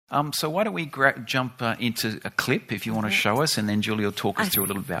So why don't we jump into a clip, if you want to show us, and then Julie will talk us through a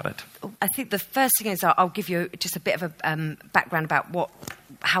little about it. I think the first thing is I'll give you just a bit of a background about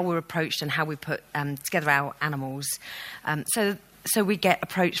how we're approached and how we put together our animals. So we get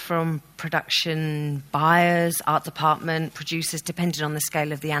approached from production buyers, art department, producers, depending on the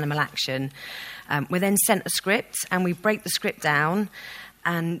scale of the animal action. We're then sent a script, and we break the script down,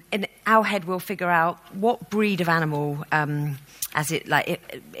 and in our head we'll figure out what breed of animal,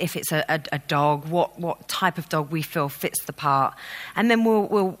 if it's a dog, what type of dog we feel fits the part, and then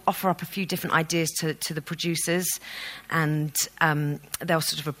we'll offer up a few different ideas to the producers, and they'll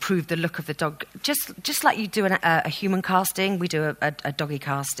sort of approve the look of the dog, just like you do a human casting. We do a doggy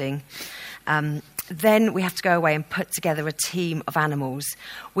casting. Then we have to go away and put together a team of animals.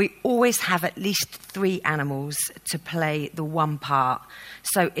 We always have at least 3 animals to play the one part.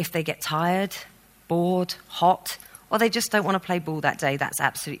 So if they get tired, bored, hot, or they just don't want to play ball that day, that's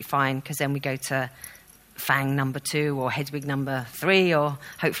absolutely fine, because then we go to Fang number 2 or Hedwig number 3, or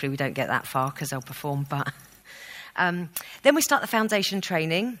hopefully we don't get that far because they'll perform. But then we start the foundation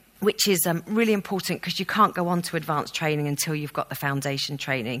training, which is really important, because you can't go on to advanced training until you've got the foundation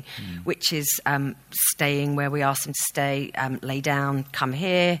training, which is staying where we ask them to stay, lay down, come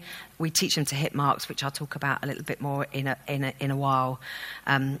here. We teach them to hit marks, which I'll talk about a little bit more in a while.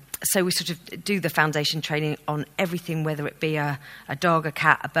 So we sort of do the foundation training on everything, whether it be a dog, a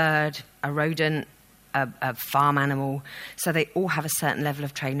cat, a bird, a rodent, a farm animal. So they all have a certain level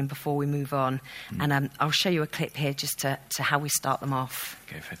of training before we move on. And I'll show you a clip here just to how we start them off.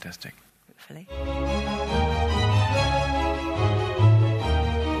 Okay, fantastic. Hopefully.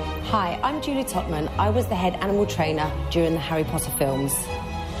 Hi, I'm Julie Totman. I was the head animal trainer during the Harry Potter films.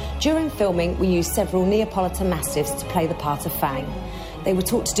 During filming, we used several Neapolitan Mastiffs to play the part of Fang. They were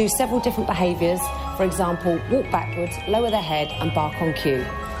taught to do several different behaviours, for example, walk backwards, lower their head and bark on cue.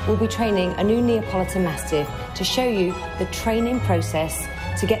 We'll be training a new Neapolitan Mastiff to show you the training process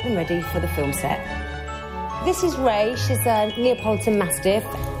to get them ready for the film set. This is Ray. She's a Neapolitan Mastiff.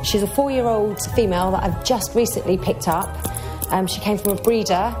 She's a 4-year-old female that I've just recently picked up. She came from a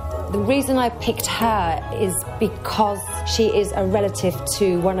breeder. The reason I picked her is because she is a relative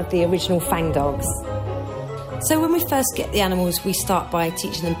to one of the original Fang dogs. So when we first get the animals, we start by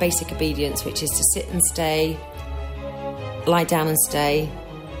teaching them basic obedience, which is to sit and stay, lie down and stay,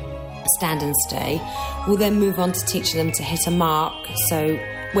 stand and stay. We'll then move on to teaching them to hit a mark. So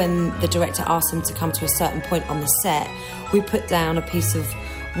when the director asks them to come to a certain point on the set, we put down a piece of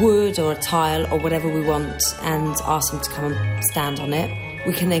wood or a tile or whatever we want and ask them to come and stand on it.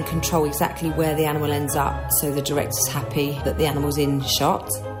 We can then control exactly where the animal ends up, so the director's happy that the animal's in shot.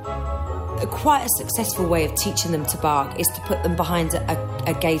 Quite a successful way of teaching them to bark is to put them behind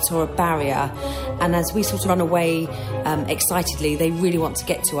a gate or a barrier, and as we sort of run away excitedly, they really want to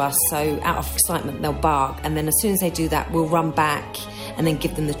get to us, so out of excitement they'll bark, and then as soon as they do that we'll run back and then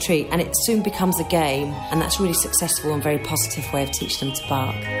give them the treat, and it soon becomes a game, and that's a really successful and very positive way of teaching them to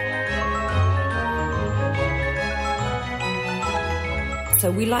bark. So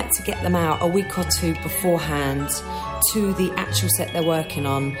we like to get them out a week or 2 beforehand to the actual set they're working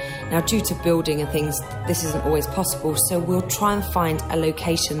on. Now, due to building and things, this isn't always possible, so we'll try and find a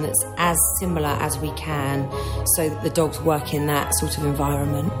location that's as similar as we can so that the dogs work in that sort of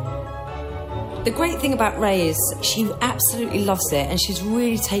environment. The great thing about Ray is she absolutely loves it, and she's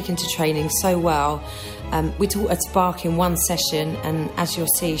really taken to training so well. We taught her to bark in 1 session, and as you'll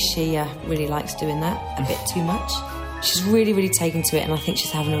see, she really likes doing that a bit too much. She's really, really taken to it, and I think she's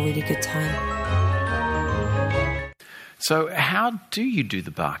having a really good time. So how do you do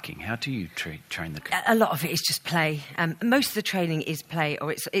the barking? How do you train the... A lot of it is just play. Most of the training is play,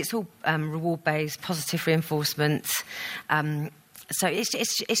 or it's all reward-based, positive reinforcement. So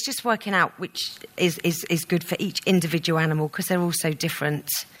it's just working out which is good for each individual animal, because they're all so different.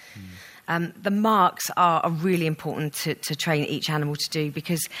 The marks are really important to train each animal to do,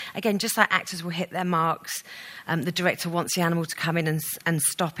 because, again, just like actors will hit their marks, the director wants the animal to come in and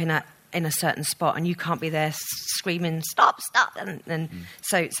stop in a certain spot, and you can't be there screaming, stop, and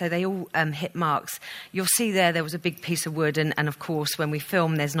so they all hit marks. You'll see there was a big piece of wood, and of course, when we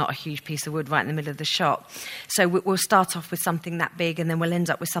film, there's not a huge piece of wood right in the middle of the shot. So we'll start off with something that big, and then we'll end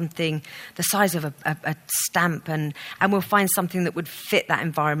up with something the size of a stamp, and we'll find something that would fit that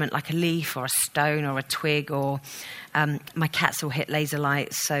environment, like a leaf or a stone or a twig, or my cats will hit laser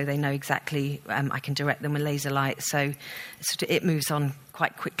lights, so they know exactly, I can direct them with laser lights, so it moves on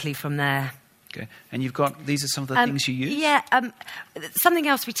quite quickly from there. Okay. And these are some of the things you use? Yeah. Something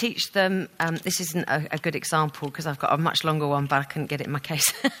else we teach them, this isn't a good example because I've got a much longer one, but I couldn't get it in my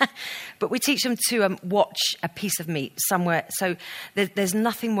case. But we teach them to watch a piece of meat somewhere. So there's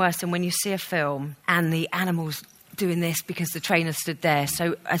nothing worse than when you see a film and the animal's doing this because the trainer stood there.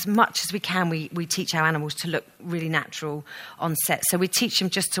 So as much as we can, we teach our animals to look really natural on set. So we teach them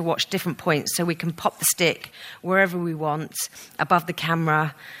just to watch different points so we can pop the stick wherever we want, above the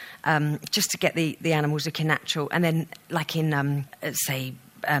camera, just to get the animals looking natural. And then, like in,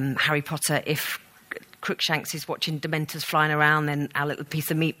 Harry Potter, if Crookshanks is watching Dementors flying around, then our little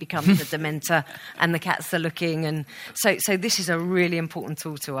piece of meat becomes a Dementor and the cats are looking. And so this is a really important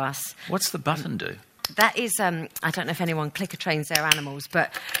tool to us. What's the button do? That is, I don't know if anyone clicker trains their animals,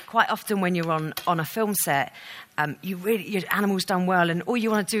 but quite often when you're on a film set, your animal's done well, and all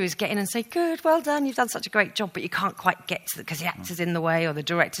you want to do is get in and say, good, well done, you've done such a great job, but you can't quite get to it because the actor's in the way or the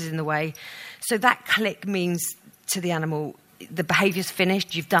director's in the way. So that click means to the animal, the behaviour's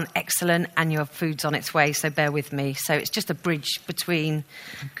finished, you've done excellent, and your food's on its way, so bear with me. So it's just a bridge between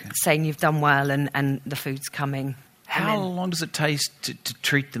saying you've done well and the food's coming. How long does it take to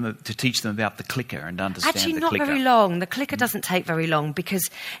teach them about the clicker and understand the clicker? Actually, not very long. The clicker doesn't take very long because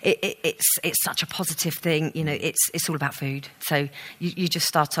it's such a positive thing. You know, it's all about food. So you just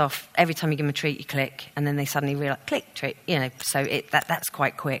start off, every time you give them a treat, you click, and then they suddenly realise, click, treat. You know, so that's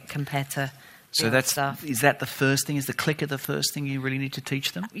quite quick compared to stuff. Is that the first thing? Is the clicker the first thing you really need to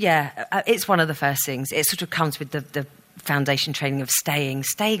teach them? Yeah, it's one of the first things. It sort of comes with the foundation training of staying.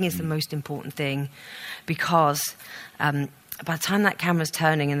 Staying is the most important thing because by the time that camera's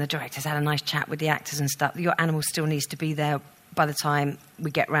turning and the director's had a nice chat with the actors and stuff, your animal still needs to be there by the time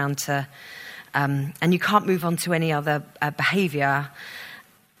we get round to... and you can't move on to any other behaviour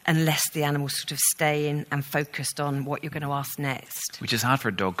unless the animal's sort of staying and focused on what you're going to ask next. Which is hard for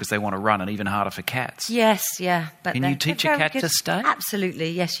a dog because they want to run, and even harder for cats. Yes, yeah. But can you teach a cat to stay? Absolutely,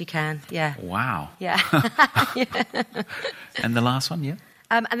 yes you can, yeah. Wow. Yeah. And the last one, yeah?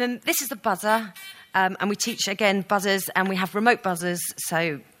 And then this is the buzzer, and we teach, again, buzzers, and we have remote buzzers,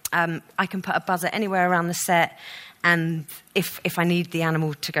 so I can put a buzzer anywhere around the set, and if I need the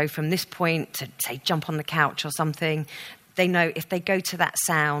animal to go from this point to, say, jump on the couch or something, they know if they go to that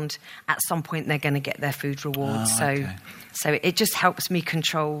sound, at some point they're going to get their food reward. So it just helps me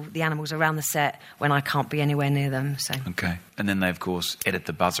control the animals around the set when I can't be anywhere near them. So. Okay. And then they, of course, edit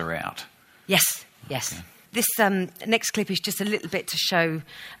the buzzer out. Yes. Okay. This next clip is just a little bit to show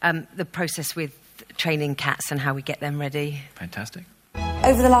the process with training cats and how we get them ready. Fantastic.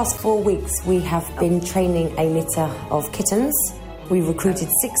 Over the last 4 weeks, we have been training a litter of kittens. We recruited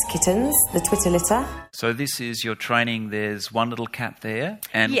 6 kittens, the Twitter litter. So this is your training. There's one little cat there.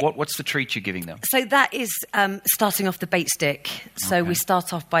 And what's the treat you're giving them? So that is starting off the bait stick. So we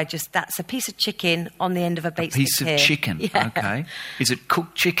start off by that's a piece of chicken on the end of a bait stick. A piece of chicken, okay. Is it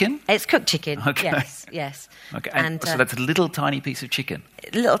cooked chicken? It's cooked chicken, okay. Yes. Okay, and so that's a little tiny piece of chicken?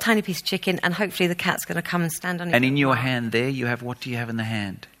 A little tiny piece of chicken, and hopefully the cat's going to come and stand on it. And in your hand there, what do you have in the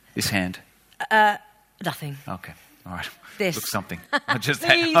hand? This hand? Nothing. Okay, all right. This. Look, something. Please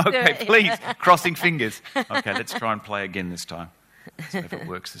please. Crossing fingers. Okay, let's try and play again this time. See if it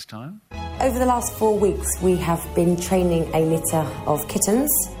works this time. Over the last 4 weeks, we have been training a litter of kittens.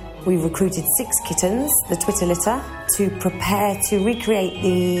 We recruited 6 kittens, the Twitter litter, to prepare to recreate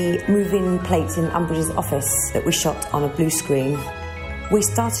the move-in plates in Umbridge's office that we shot on a blue screen. We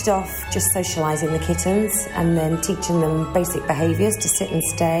started off just socialising the kittens and then teaching them basic behaviours to sit and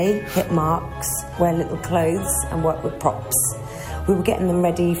stay, hit marks, wear little clothes and work with props. We were getting them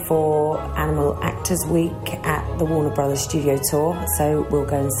ready for Animal Actors Week at the Warner Brothers Studio Tour, so we'll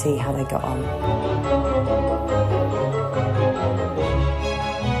go and see how they got on.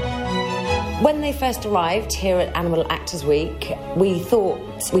 When they first arrived here at Animal Actors Week, we thought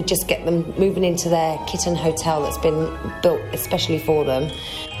we'd just get them moving into their kitten hotel that's been built especially for them.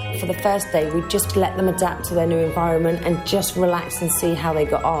 For the first day, we'd just let them adapt to their new environment and just relax and see how they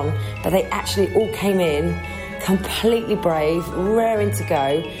got on. But they actually all came in completely brave, raring to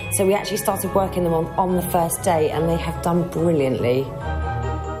go. So we actually started working them on the first day, and they have done brilliantly.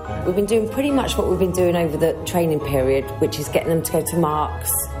 We've been doing pretty much what we've been doing over the training period, which is getting them to go to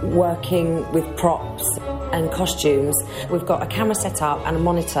marks, working with props and costumes. We've got a camera set up and a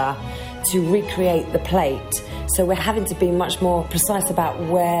monitor to recreate the plate. So we're having to be much more precise about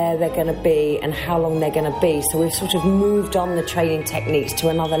where they're going to be and how long they're going to be. So we've sort of moved on the training techniques to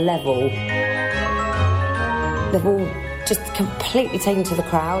another level. They've all just completely taken to the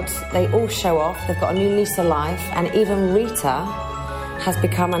crowd. They all show off. They've got a new lease of life. And even Rita has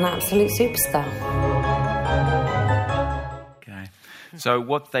become an absolute superstar. Okay. So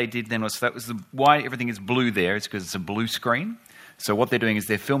what they did then was, why everything is blue there is because it's a blue screen. So what they're doing is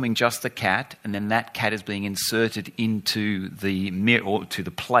they're filming just the cat, and then that cat is being inserted into the mirror or to the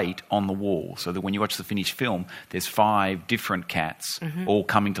plate on the wall, so that when you watch the finished film, there's 5 different cats all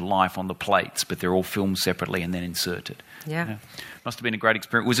coming to life on the plates, but they're all filmed separately and then inserted. Yeah. Must have been a great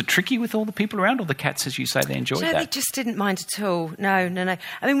experience. Was it tricky with all the people around, or the cats, as you say, they enjoyed that? They just didn't mind at all. No.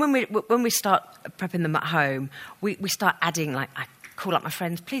 I mean, when we start prepping them at home, we start adding, like, I call up my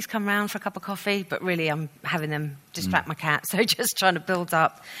friends, please come round for a cup of coffee, but really I'm having them distract my cat, so just trying to build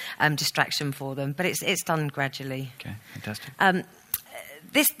up distraction for them. But it's done gradually. Okay, fantastic.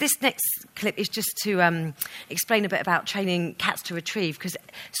 This next clip is just to explain a bit about training cats to retrieve, because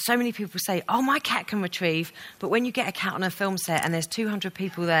so many people say, oh, my cat can retrieve, but when you get a cat on a film set and there's 200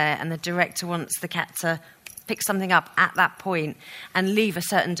 people there and the director wants the cat to pick something up at that point and leave a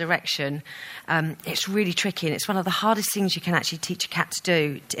certain direction, it's really tricky, and it's one of the hardest things you can actually teach a cat to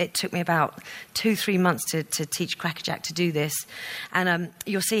do. It took me about 2-3 months to teach Crackerjack to do this, and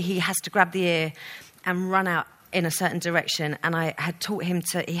you'll see he has to grab the ear and run out in a certain direction, and I had taught him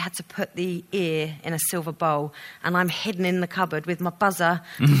he had to put the ear in a silver bowl, and I'm hidden in the cupboard with my buzzer,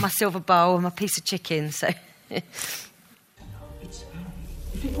 my silver bowl and my piece of chicken, so...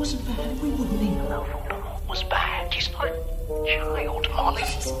 If it wasn't for her, we wouldn't even know Voldemort was bad. He's not a child, Molly.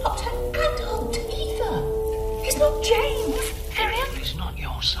 He's not an adult either. He's not James. Miriam. He's not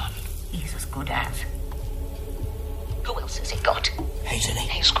your son. He's as good as. Who else has he got? Hasn't he?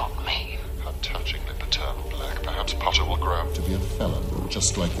 He's got me. How touchingly paternal, Black. Perhaps Potter will grow up to be a felon,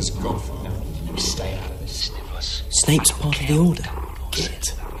 just like his godfather. Stay out of this. Snivelous. Snape's part of the Order. Get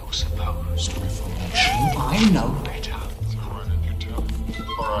it? You're supposed. I know better.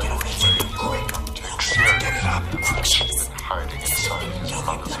 All right, take serious. Hiding inside his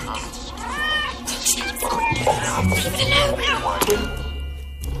mother's house.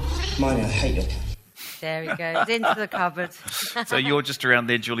 Mine, I hate it. There he goes, into the cupboard. So you're just around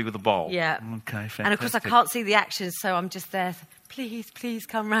there, Julie, with a bowl? Yeah. Okay, fantastic. And of course I can't see the action, so I'm just there, please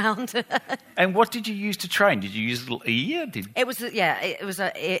come round. And what did you use to train? Did you use a little ear? It was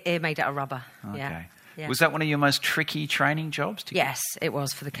a ear made out of rubber. Okay. Yeah. Was that one of your most tricky training jobs? Yes, it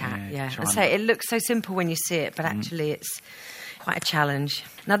was for the cat, yeah. trying And so it looks so simple when you see it, but actually it's quite a challenge.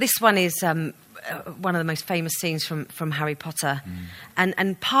 Now this one is one of the most famous scenes from Harry Potter.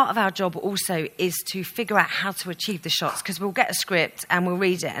 And part of our job also is to figure out how to achieve the shots, because we'll get a script and we'll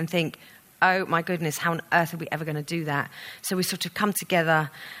read it and think, oh my goodness, how on earth are we ever going to do that? So we sort of come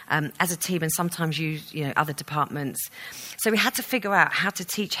together as a team, and sometimes use other departments. So we had to figure out how to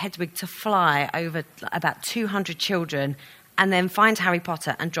teach Hedwig to fly over about 200 children and then find Harry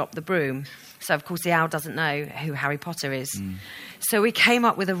Potter and drop the broom. So of course the owl doesn't know who Harry Potter is. So we came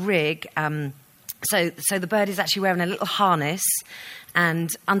up with a rig. So the bird is actually wearing a little harness,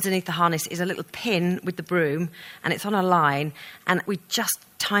 and underneath the harness is a little pin with the broom, and it's on a line, and we just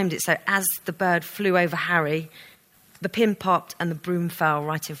timed it so as the bird flew over Harry, the pin popped and the broom fell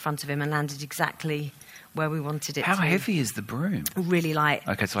right in front of him and landed exactly where we wanted it How to. heavy is the broom? Really light.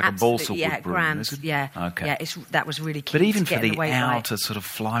 Okay, it's like a balsa wood broom, grams, is it? yeah. Okay. Yeah, that was really key. But even to for getting the weight owl right. to sort of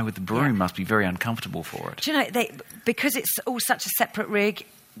fly with the broom must be very uncomfortable for it. Do you know, because it's all such a separate rig,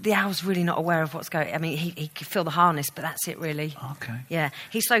 the owl's really not aware of what's going on. I mean, he can feel the harness, but that's it, really. Okay. Yeah,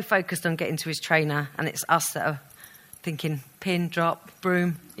 he's so focused on getting to his trainer, and it's us that are thinking pin, drop,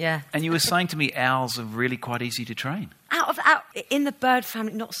 broom, yeah. And you were saying to me owls are really quite easy to train. Out in the bird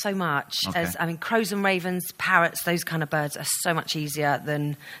family, not so much. Okay. Crows and ravens, parrots, those kind of birds are so much easier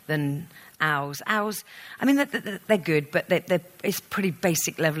than owls. Owls, I mean, they're good, but it's pretty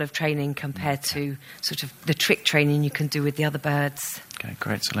basic level of training compared to sort of the trick training you can do with the other birds. Okay,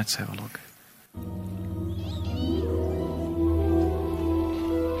 great. So let's have a look.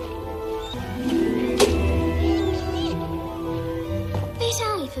 Bit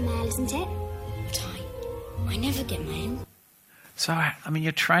early for mail, isn't it? I never get mail. So, I mean,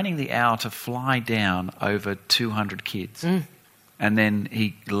 you're training the owl to fly down over 200 kids. And then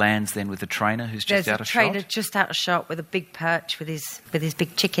he lands then with a trainer who's just out of shot? There's a trainer just out of shot with a big perch with his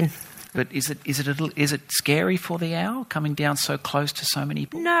big chicken. But is it scary for the owl coming down so close to so many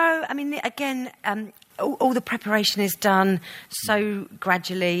people? No, I mean, again, all the preparation is done so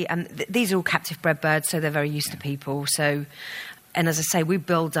gradually. These are all captive bred birds, so they're very used to people. So, and as I say, we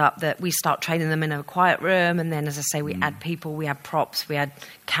build up that we start training them in a quiet room, and then, as I say, we add people, we add props, we add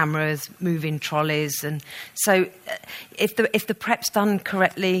cameras, moving trolleys, and so if the prep's done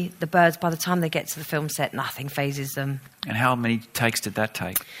correctly, the birds, by the time they get to the film set, nothing phases them. And how many takes did that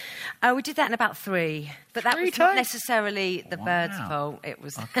take? We did that in about 3, but that 3 was not times? necessarily the bird's Wow. fault. It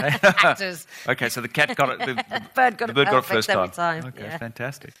was Okay. actors. Okay, so the cat got it. The Bird got it perfect first every time. time, Okay, yeah.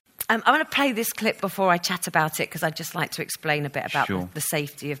 fantastic. I want to play this clip before I chat about it because I'd just like to explain a bit about Sure. the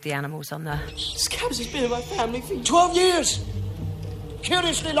safety of the animals on the... Scabs has been in my family for 12 years.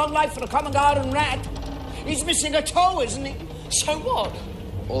 Curiously long life for a common garden rat. He's missing a toe, isn't he? So what?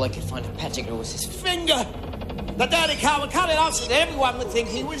 All I could find of Pettigrew was his Finger. The dirty cow would cut it off so that everyone would think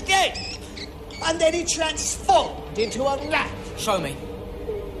he was dead. And then he transformed into a rat. Show me.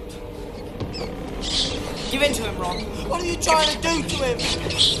 Give in to him, Ron. What are you trying to do to him?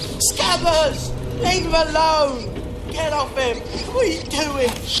 Scabbers! Leave him alone! Get off him! What are you doing?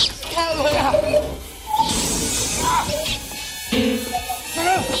 Scabbers!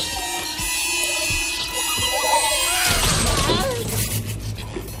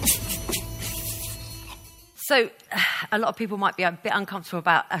 So, a lot of people might be a bit uncomfortable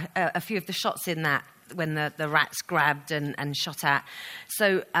about a few of the shots in that when the rat's grabbed and shot at.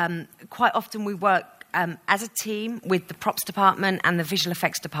 So, quite often we work as a team with the props department and the visual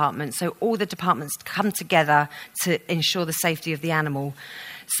effects department. So, all the departments come together to ensure the safety of the animal.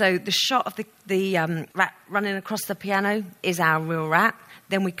 So, the shot of the rat running across the piano is our real rat.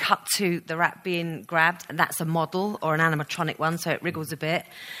 Then we cut to the rat being grabbed, and that's a model or an animatronic one, so it wriggles a bit.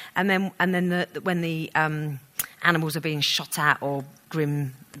 And then when the animals are being shot at or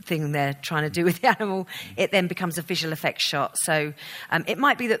grim thing they're trying to do with the animal, it then becomes a visual effects shot. So it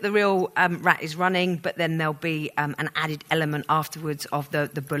might be that the real rat is running, but then there'll be an added element afterwards of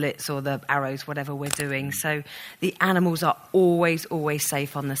the bullets or the arrows, whatever we're doing. So the animals are always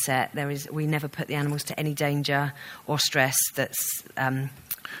safe on the set. We never put the animals to any danger or stress.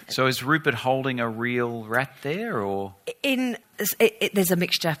 So is Rupert holding a real rat there, or...? There's a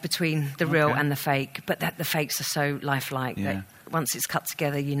mixture between the real Okay. and the fake, but the fakes are so lifelike that once it's cut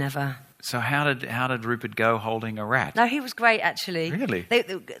together, you never... So how did Rupert go holding a rat? No, he was great, actually. Really?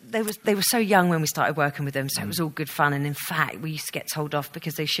 They were so young when we started working with them, so it was all good fun. And in fact, we used to get told off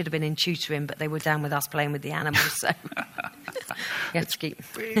because they should have been in tutoring, but they were down with us playing with the animals, so... you have to keep...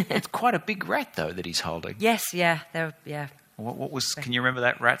 It's quite a big rat, though, that he's holding. Yes, yeah, yeah. What was... Can you remember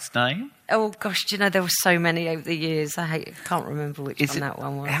that rat's name? Oh, gosh, do you know, there were so many over the years. I can't remember which one that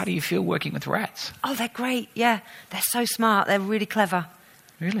one was. How do you feel working with rats? Oh, they're great, yeah. They're so smart. They're really clever.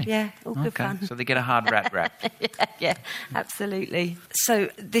 Really? Yeah, all good fun. So they get a hard rat rap. Yeah, absolutely. So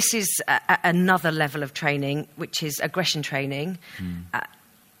this is another level of training, which is aggression training.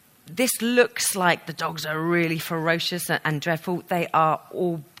 This looks like the dogs are really ferocious and dreadful. They are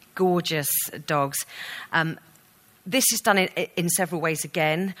all gorgeous dogs. This is done in several ways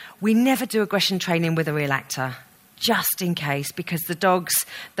again. We never do aggression training with a real actor, just in case, because the dogs,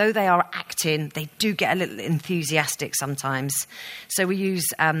 though they are acting, they do get a little enthusiastic sometimes. So we use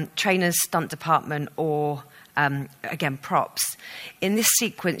trainers, stunt department, or, again, props. In this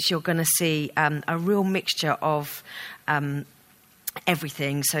sequence, you're going to see a real mixture of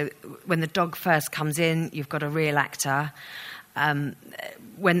everything. So when the dog first comes in, you've got a real actor.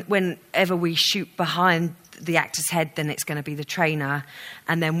 Whenever we shoot behind the actor's head, then it's going to be the trainer.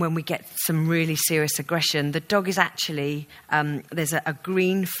 And then when we get some really serious aggression, the dog is actually, there's a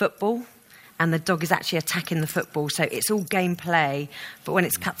green football, and the dog is actually attacking the football. So it's all gameplay, but when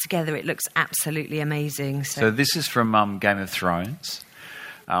it's cut together, it looks absolutely amazing. So this is from Game of Thrones.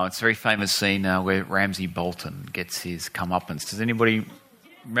 It's a very famous scene where Ramsay Bolton gets his comeuppance. Does anybody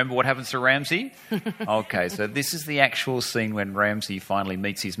remember what happens to Ramsay? Okay, so this is the actual scene when Ramsay finally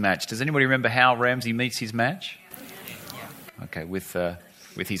meets his match. Does anybody remember how Ramsay meets his match? Okay, with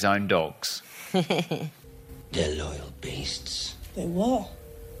his own dogs. They're loyal beasts. They were.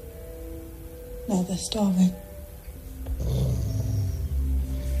 Now they're starving.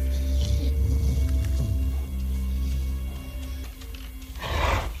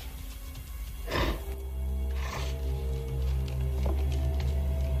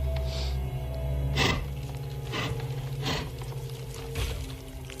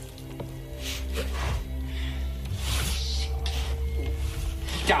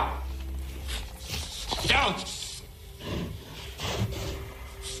 Down. Down.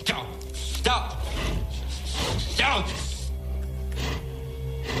 Down. Down. Down.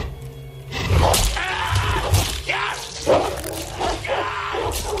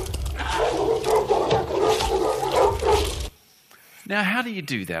 Now, how do you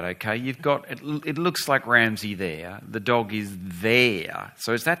do that, okay? You've got... It looks like Ramsay there. The dog is there.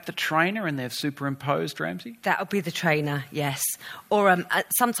 So is that the trainer and they've superimposed Ramsay? That'll be the trainer, yes. Or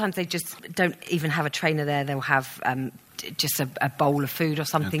sometimes they just don't even have a trainer there. They'll have just a bowl of food or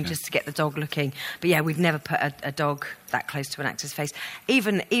something just to get the dog looking. But yeah, we've never put a dog that close to an actor's face.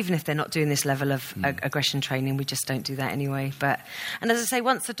 Even if they're not doing this level of aggression training, we just don't do that anyway. And as I say,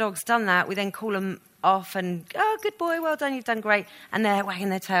 once the dog's done that, we then call them off and, oh, good boy, well done, you've done great. And they're wagging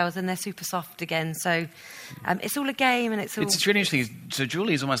their tails and they're super soft again. So it's all a game and it's all... It's really interesting. So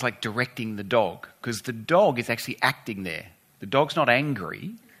Julie is almost like directing the dog because the dog is actually acting there. The dog's not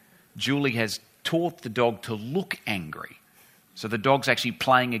angry. Julie has taught the dog to look angry. So the dog's actually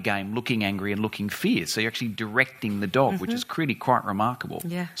playing a game, looking angry and looking fierce. So you're actually directing the dog, which is really quite remarkable.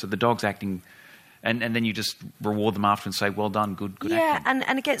 Yeah. So the dog's acting... And then you just reward them after and say, well done, good acting. Yeah,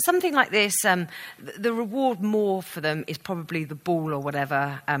 and again, something like this, the reward more for them is probably the ball or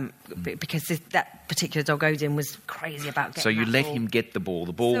whatever, because that particular dog, Odin, was crazy about getting So you that let ball. him get the ball.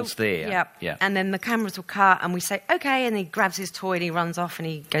 The ball's there. Yeah. And then the cameras will cut and we say, OK, and he grabs his toy and he runs off and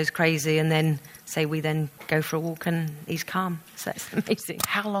he goes crazy and then, we then go for a walk and he's calm. So that's amazing.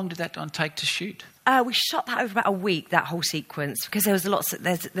 How long did that take to shoot? We shot that over about a week, that whole sequence, because there's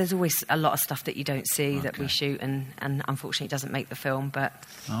always a lot of stuff that you don't see that we shoot and unfortunately it doesn't make the film. But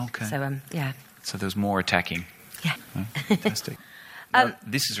So yeah. So there was more attacking. Yeah. Oh, fantastic.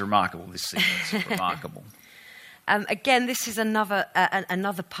 This is remarkable. This sequence remarkable. Again, this is another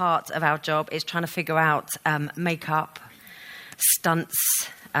part of our job is trying to figure out makeup, stunts.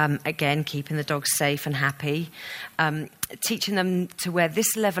 Again, keeping the dogs safe and happy. Teaching them to wear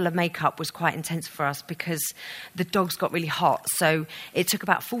this level of makeup was quite intense for us because the dogs got really hot. So it took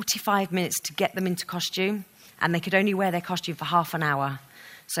about 45 minutes to get them into costume, and they could only wear their costume for half an hour.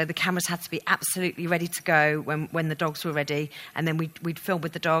 So the cameras had to be absolutely ready to go when the dogs were ready, and then we'd film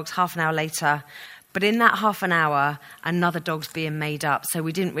with the dogs half an hour later. But in that half an hour, another dog's being made up. So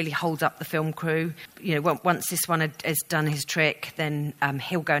we didn't really hold up the film crew. You know, once this one has done his trick, then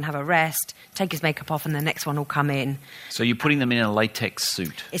he'll go and have a rest, take his makeup off, and the next one will come in. So you're putting them in a latex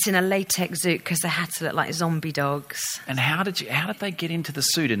suit? It's in a latex suit because they had to look like zombie dogs. And how did they get into the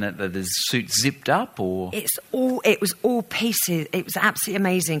suit? And the suit zipped up, or it was all pieces. It was absolutely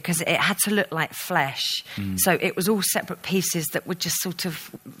amazing because it had to look like flesh. So it was all separate pieces that would just sort of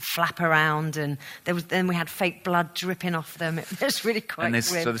flap around and. Then we had fake blood dripping off them. It was really quite grim.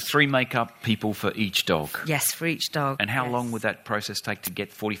 So there's 3 makeup people for each dog? Yes, for each dog. And how long would that process take to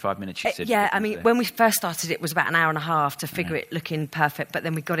get 45 minutes, you said? When we first started, it was about an hour and a half to figure it looking perfect, but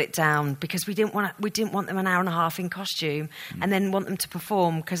then we got it down because we didn't want them an hour and a half in costume and then want them to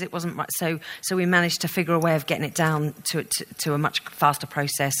perform because it wasn't right. So we managed to figure a way of getting it down to a much faster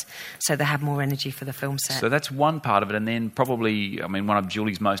process so they had more energy for the film set. So that's one part of it. And then probably, one of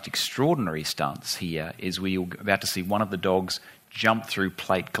Julie's most extraordinary stunts here is we're about to see one of the dogs jump through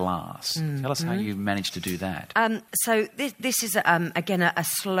plate glass. Tell us how you managed to do that. So this is again a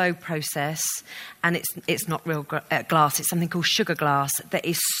slow process, and it's not real glass. It's something called sugar glass that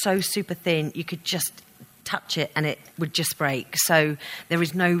is so super thin you could just touch it and it would just break. So there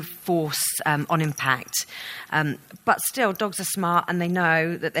is no force on impact. But still, dogs are smart and they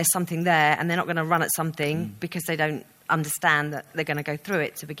know that there's something there, and they're not going to run at something because they don't understand that they're going to go through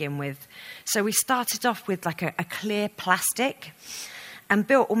it to begin with. So we started off with like a clear plastic and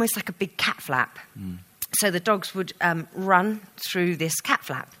built almost like a big cat flap. So the dogs would run through this cat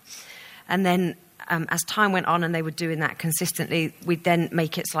flap. And then as time went on and they were doing that consistently, we'd then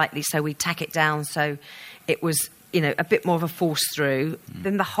make it slightly, so we'd tack it down so it was, a bit more of a force through.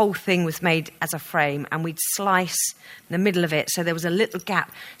 Then the whole thing was made as a frame, and we'd slice the middle of it so there was a little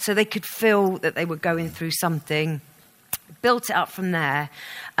gap so they could feel that they were going through something. Built it up from there.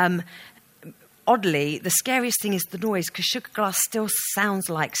 Oddly, the scariest thing is the noise, because sugar glass still sounds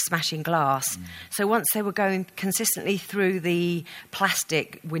like smashing glass. So once they were going consistently through the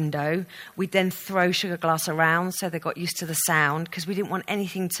plastic window, we'd then throw sugar glass around so they got used to the sound, because we didn't want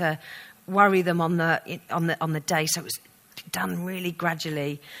anything to worry them on the day. So it was done really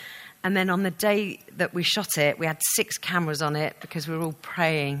gradually. And then on the day that we shot it, we had 6 cameras on it because we were all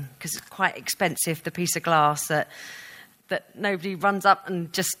praying, because it's quite expensive, the piece of glass that nobody runs up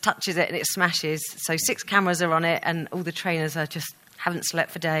and just touches it and it smashes. So 6 cameras are on it, and all the trainers haven't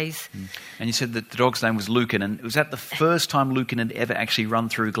slept for days. And you said that the dog's name was Lucan, and was that the first time Lucan had ever actually run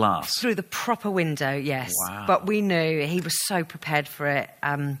through glass? Through the proper window, yes. Wow. But we knew he was so prepared for it.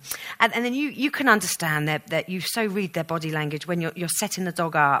 And then you can understand that you so read their body language when you're setting the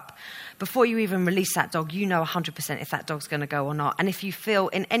dog up. Before you even release that dog, you know 100% if that dog's going to go or not. And if you feel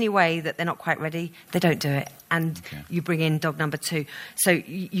in any way that they're not quite ready, they don't do it. And you bring in dog number 2. So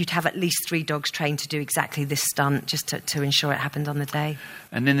you'd have at least 3 dogs trained to do exactly this stunt just to ensure it happened on the day. day.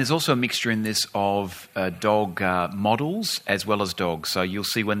 And then there's also a mixture in this of dog models as well as dogs. So you'll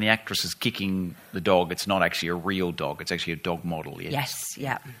see when the actress is kicking the dog, it's not actually a real dog. It's actually a dog model. Yes. Yes,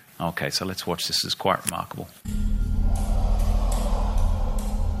 yeah. Okay, so let's watch this. It's quite remarkable.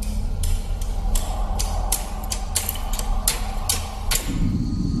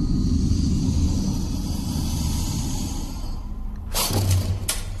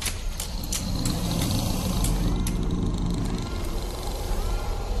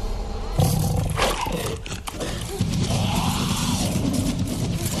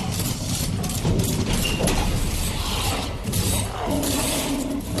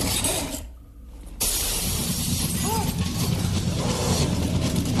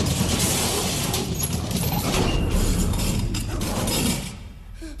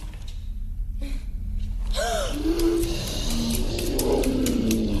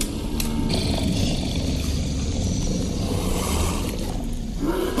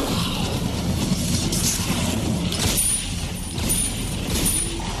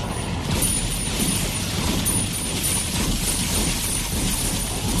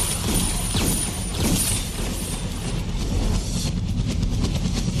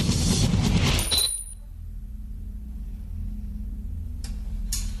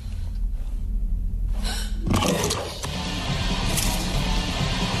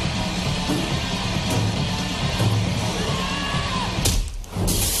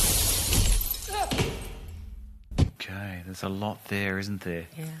 There's a lot there, isn't there?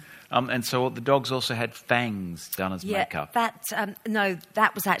 Yeah. And so the dogs also had fangs done as makeup.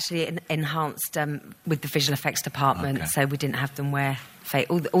 That was actually enhanced with the visual effects department. Okay. So we didn't have them wear fake.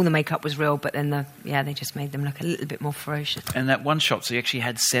 All the makeup was real, but then they just made them look a little bit more ferocious. And that one shot, so you actually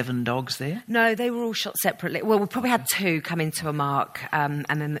had 7 dogs there? No, they were all shot separately. Well, we probably had 2 come into a mark, and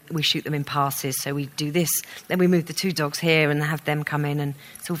then we shoot them in passes. So we do this, then we move the 2 dogs here and have them come in, and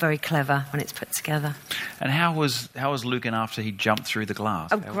it's all very clever when it's put together. And how was Lucan after he jumped through the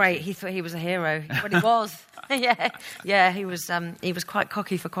glass? Oh, great! He thought he was a hero. But he was. yeah. He was quite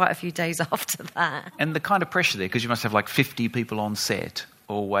cocky for quite a few days after that. And the kind of pressure there, because you must have like 50 people on set,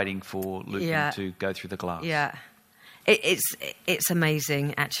 all waiting for Lucan to go through the glass. Yeah. It's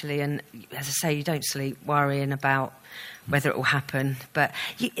amazing, actually, and as I say, you don't sleep worrying about whether it will happen, but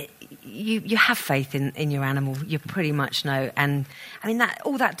you have faith in your animal. You pretty much know, and I mean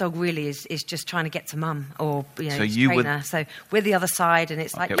all that dog really is just trying to get to mum or his trainer. So we're the other side, and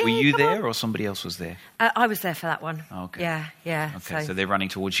it's like. Were you there, or somebody else was there? I was there for that one. Okay. Yeah. Okay, so they're running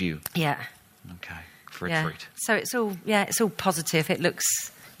towards you. Yeah. Okay, for a treat. So it's all positive. It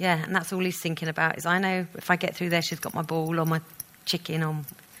looks. Yeah, and that's all he's thinking about is I know if I get through there, she's got my ball or my chicken or...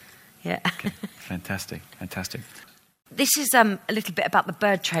 Yeah. Okay. Fantastic. This is a little bit about the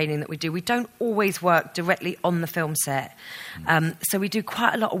bird training that we do. We don't always work directly on the film set. So we do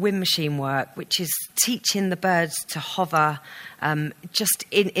quite a lot of wind machine work, which is teaching the birds to hover just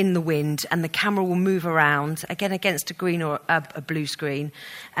in the wind, and the camera will move around, again, against a green or a blue screen,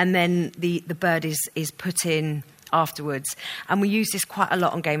 and then the bird is put in afterwards. And we use this quite a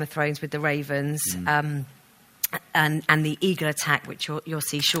lot on Game of Thrones with the ravens and the eagle attack, which you'll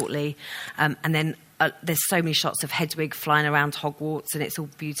see shortly. And then there's so many shots of Hedwig flying around Hogwarts, and it's all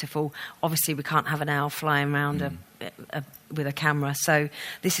beautiful. Obviously, we can't have an owl flying around with a camera. So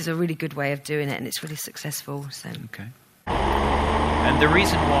this is a really good way of doing it, and it's really successful. So. Okay. And the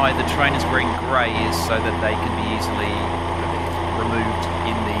reason why the trainer's wearing grey is so that they can be easily removed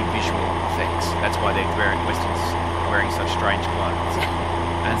in the visual effects. That's why they're wearing such strange clothes.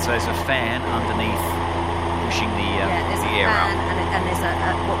 And so there's a fan underneath pushing the air fan up. And there's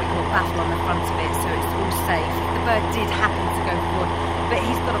what we call baffle on the front of it, so it's all safe. If the bird did happen to go forward, but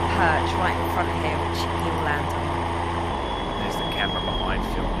he's got a perch right in front here, which he will land on. There's the camera behind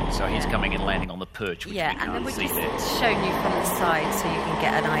filming, so he's coming and landing on the perch, which we and can't then we're see just there. showing you from the side so you can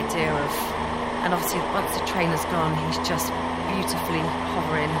get an idea of. And obviously, once the trainer's gone, he's just beautifully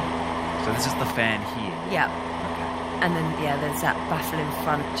hovering. So this is the fan here. Yeah. And then, there's that baffle in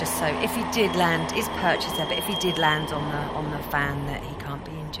front, just so if he did land, his perch is there, but if he did land on the fan, that he can't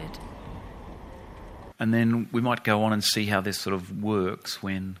be injured. And then we might go on and see how this sort of works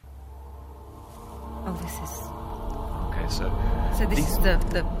when... Oh, this is... Okay, so this is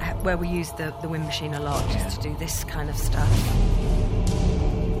the where we use the wind machine a lot, just to do this kind of stuff.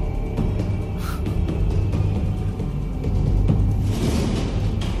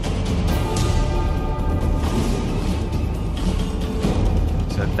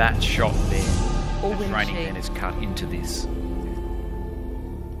 So that shot there, All the wind training machine. then is cut into this.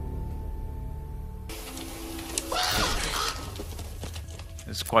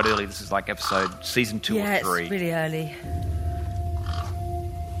 It's quite early. This is like season 2 or 3. Yeah, it's really early.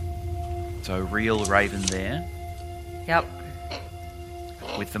 So real raven there. Yep.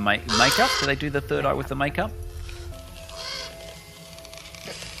 With the makeup? Do they do the third eye with the makeup?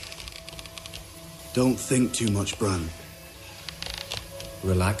 Don't think too much, Bran.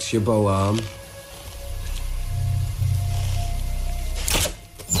 Relax your bow arm.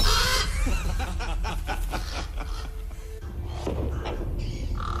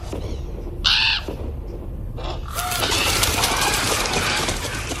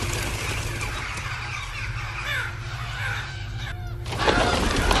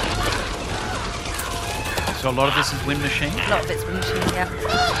 So a lot of this is wind machine? A lot of it's wind machine, yeah.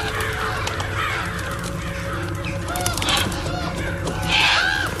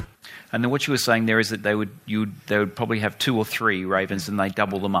 And then what you were saying there is that they would probably have 2 or 3 ravens and they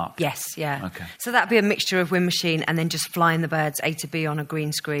double them up. Yes, yeah. Okay. So that'd be a mixture of wind machine and then just flying the birds A to B on a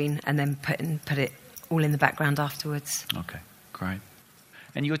green screen and then put it all in the background afterwards. Okay, great.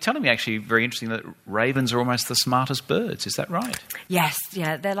 And you were telling me actually very interesting that ravens are almost the smartest birds. Is that right? Yes,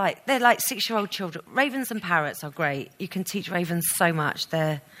 yeah. They're like 6-year-old children. Ravens and parrots are great. You can teach ravens so much.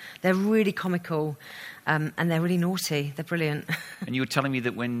 They're really comical. And they're really naughty. They're brilliant. And you were telling me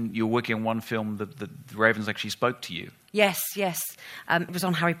that when you were working on one film, the ravens actually spoke to you. Yes. It was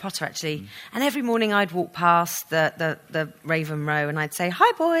on Harry Potter, actually. And every morning I'd walk past the Raven Row and I'd say,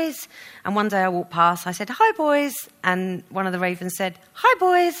 "Hi, boys." And one day I walked past, I said, "Hi, boys." And one of the ravens said, "Hi,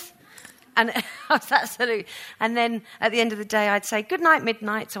 boys." And I was absolutely... And then at the end of the day, I'd say, "Good night,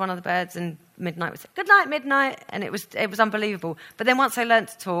 Midnight," to one of the birds, and Midnight would say, "Good night, Midnight." And it was unbelievable. But then once I learned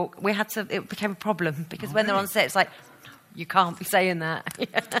to talk, it became a problem, because when they're on set, it's like, you can't be saying that.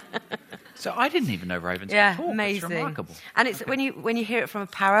 So I didn't even know ravens yeah, could talk. amazing. It's remarkable. And it's when you hear it from a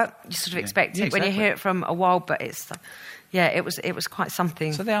parrot, you sort of expect it. Yeah, exactly. When you hear it from a wild bird, it was quite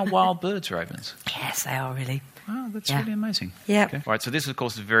something. So they are wild birds, ravens? Yes, they are, really. Oh, that's really amazing. Yeah. Okay. All right, so this, of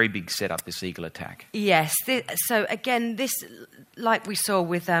course, is a very big setup, this eagle attack. Yes. So, again, this, like we saw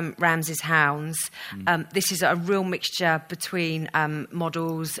with Ramsay's hounds, this is a real mixture between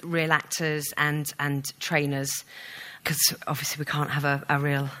models, real actors and trainers, because obviously we can't have a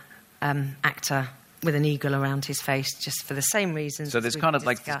real actor with an eagle around his face, just for the same reasons. So there's kind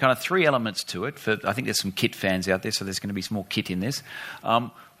of 3 elements to it. I think there's some kit fans out there, so there's going to be some more kit in this.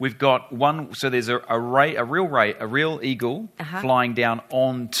 We've got one. So there's a real eagle flying down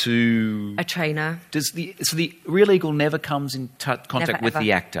onto a trainer. So the real eagle never comes in contact with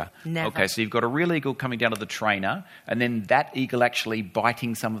the actor. Never. Okay, so you've got a real eagle coming down to the trainer, and then that eagle actually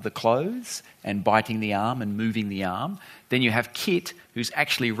biting some of the clothes and biting the arm and moving the arm. Then you have Kit, who's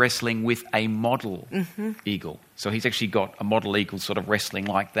actually wrestling with a model eagle. So he's actually got a model eagle sort of wrestling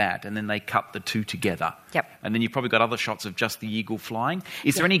like that, and then they cut the 2 together. Yep. And then you've probably got other shots of just the eagle flying.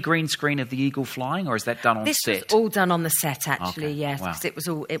 Is there any green screen of the eagle flying, or is that done on set? This was all done on the set, actually, Okay. yes, Wow. because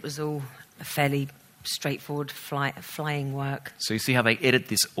it was all a fairly straightforward flying work. So you see how they edit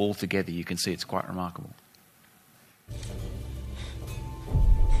this all together. You can see it's quite remarkable.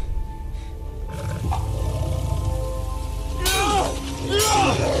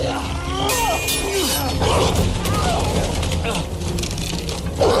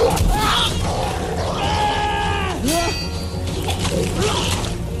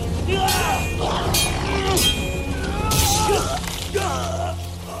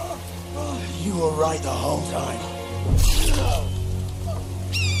 You were right the whole time.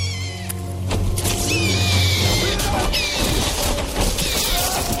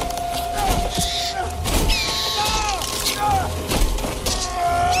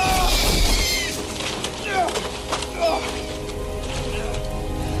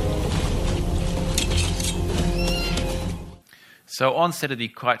 So on set it'd be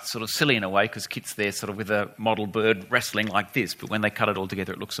quite sort of silly in a way, because Kit's there sort of with a model bird wrestling like this, but when they cut it all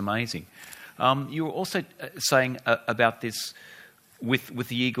together it looks amazing. You were also saying about this with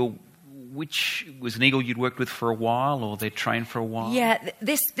the eagle, which was an eagle you'd worked with for a while, or they'd trained for a while? Yeah,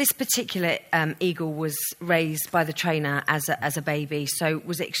 this particular eagle was raised by the trainer as a baby, so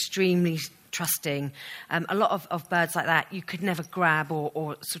was extremely trusting. A lot of birds like that you could never grab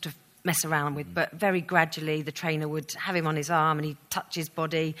or sort of mess around with, but very gradually the trainer would have him on his arm and he'd touch his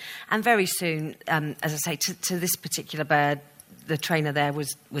body, and very soon, as I say, to this particular bird, the trainer there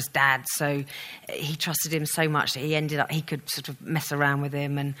was Dad, so he trusted him so much that he could sort of mess around with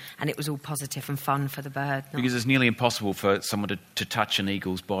him, and it was all positive and fun for the bird. Because it's nearly impossible for someone to touch an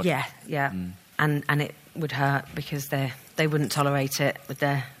eagle's body. Yeah. And it would hurt because they wouldn't tolerate it with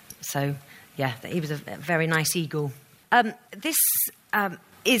their... So, yeah, he was a very nice eagle. This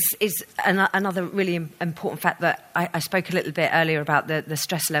is another really important fact that I spoke a little bit earlier about the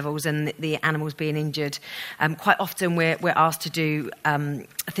stress levels and the animals being injured. Quite often we're asked to do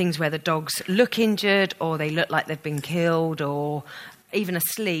things where the dogs look injured or they look like they've been killed or even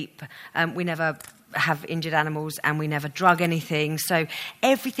asleep. We never have injured animals and we never drug anything. So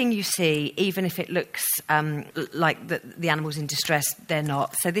everything you see, even if it looks like the animal's in distress, they're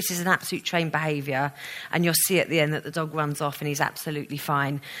not. So this is an absolute trained behaviour, and you'll see at the end that the dog runs off and he's absolutely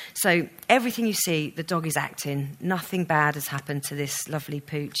fine. So everything you see, the dog is acting. Nothing bad has happened to this lovely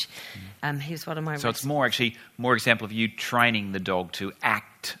pooch. Here's one of my... So it's more example of you training the dog to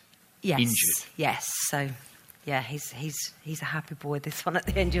act injured. Yes. So, yeah, he's a happy boy. This one at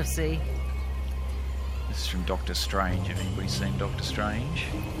the end you'll see. This is from Doctor Strange. Have anybody seen Doctor Strange?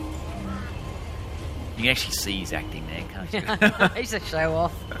 You can actually see he's acting there, can't you? He's a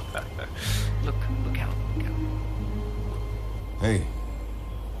show-off. Look how... Hey.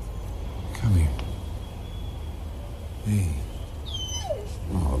 Come here. Hey.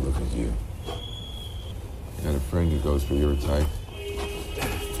 Oh, look at you. You got a friend who goes for your type.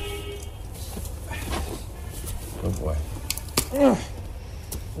 Good boy. Yeah,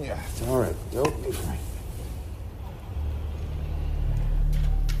 it's all right. You'll be fine.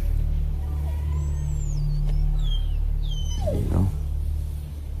 There you go.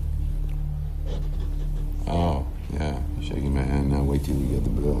 Oh, yeah. Shaking my hand now. Wait till you get the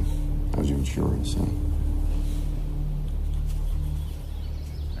bill. How's your insurance, huh?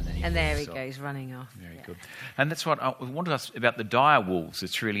 And there he goes, running off. Very good. And that's what I wanted to ask about the dire wolves.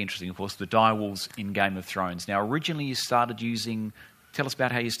 It's really interesting, of course, the dire wolves in Game of Thrones. Now, originally you started using... Tell us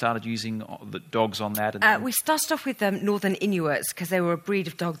about how you started using the dogs on that. And we started off with Northern Inuits because they were a breed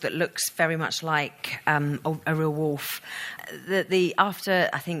of dog that looks very much like a real wolf. After,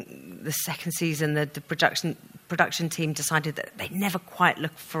 I think, the second season, the production team decided that they never quite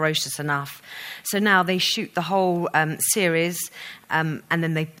look ferocious enough. So now they shoot the whole series and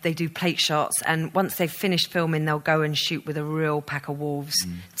then they do plate shots. And once they've finished filming, they'll go and shoot with a real pack of wolves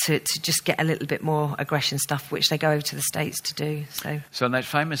to just get a little bit more aggression stuff, which they go over to the States to do. So in that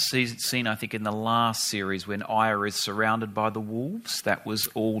famous scene, I think, in the last series when Aya is surrounded by the wolves, that was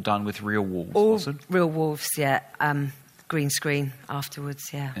all done with real wolves, was it? Real wolves, yeah. Green screen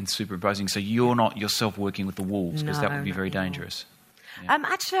afterwards, yeah. And superimposing. So you're not yourself working with the wolves, because that would be very dangerous. Yeah.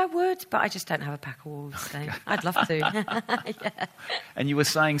 Actually, I would, but I just don't have a pack of wolves, so I'd love to. Yeah. And you were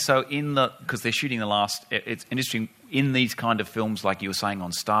saying, because they're shooting the last, it's interesting, in these kind of films, like you were saying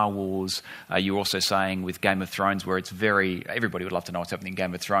on Star Wars, you were also saying with Game of Thrones, where it's everybody would love to know what's happening in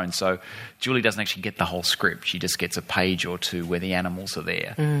Game of Thrones. So Julie doesn't actually get the whole script. She just gets a page or two where the animals are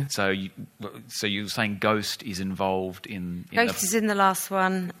there. So you were saying Ghost is involved in... Ghost is in the last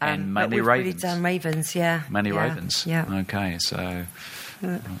one. And mainly Ravens. We've really done Ravens, yeah. Mainly Ravens? Yeah. Okay, so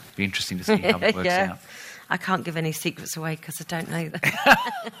it'll be interesting to see how it works out. I can't give any secrets away because I don't know them.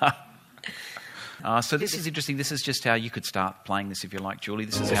 So this is interesting. This is just how you could start playing this if you like, Julie.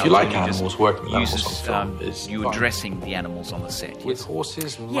 This is if how you like animals, working with animals on film is you fun. Addressing the animals on the set. With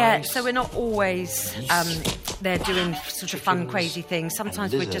horses, so we're not always there doing sort of fun, crazy things.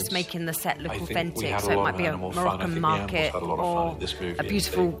 Sometimes we're just making the set look authentic. So it might be a Moroccan market or a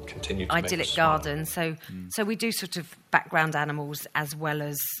beautiful, idyllic garden. So we do sort of background animals as well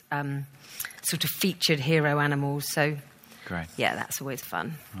as sort of featured hero animals. So great. Yeah, that's always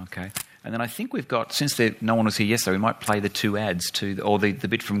fun. Okay. And then I think we've got, since no one was here yesterday, we might play the two ads too, or the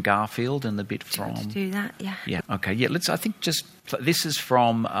bit from Garfield and the bit from... Do you want to do that? Yeah. Yeah. Okay. Yeah. I think just this is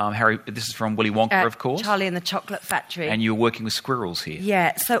from This is from Willy Wonka, of course. Charlie and the Chocolate Factory. And you were working with squirrels here.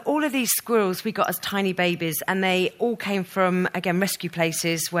 Yeah. So all of these squirrels we got as tiny babies, and they all came from rescue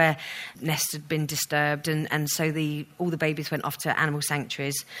places where nests had been disturbed, and so all the babies went off to animal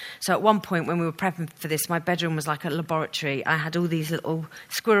sanctuaries. So at one point when we were prepping for this, my bedroom was like a laboratory. I had all these little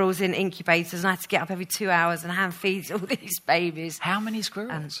squirrels in incubators, and I had to get up every 2 hours and hand feed all these babies. How many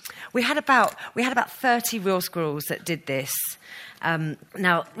squirrels? We had about 30 real squirrels that did this.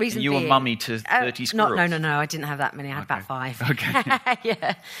 Now, reason you being... were mummy to 30 squirrels? No, I didn't have that many. I had about 5. Okay.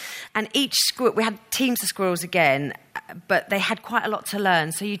 Yeah. And each squirrel... We had teams of squirrels again, but they had quite a lot to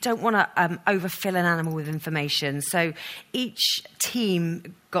learn, so you don't want to overfill an animal with information. So each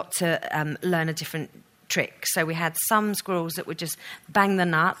team got to learn a different trick. So we had some squirrels that would just bang the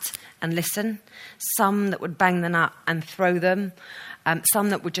nut and listen, some that would bang the nut and throw them, some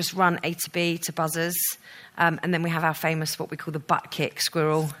that would just run A to B to buzzers. And then we have our famous, what we call the butt kick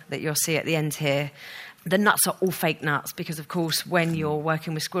squirrel that you'll see at the end here. The nuts are all fake nuts because, of course, when you're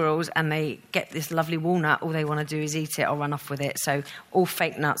working with squirrels and they get this lovely walnut, all they want to do is eat it or run off with it. So all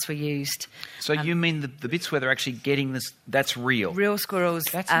fake nuts were used. So you mean the bits where they're actually getting this, that's real? Real squirrels.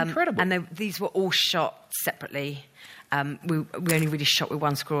 That's incredible. And these were all shot separately. We only really shot with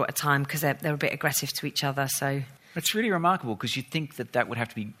one squirrel at a time because they're a bit aggressive to each other. So it's really remarkable because you'd think that would have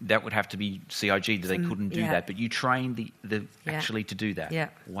to be CIG, that they couldn't do that, but you trained the actually to do that. Yeah.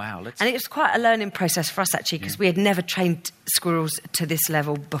 Wow. And it was quite a learning process for us actually because we had never trained squirrels to this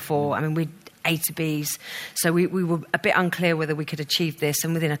level before. I mean, we'd A to Bs, so we were a bit unclear whether we could achieve this,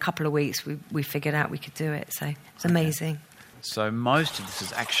 and within a couple of weeks we figured out we could do it. So it's amazing. So most of this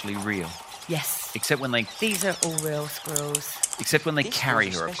is actually real. Yes. Except when they... These are all real squirrels. Except when they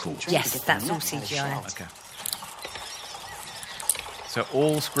carry her, of course. Yes, that's all CGI. Okay. So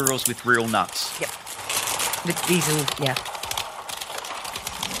all squirrels with real nuts. Yep. These are all, yeah.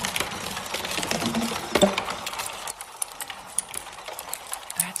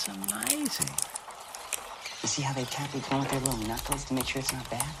 That's amazing. You see how they tap each one with their little knuckles to make sure it's not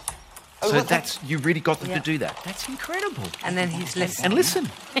bad? So you really got them to do that. That's incredible. And then he's listening. And listen.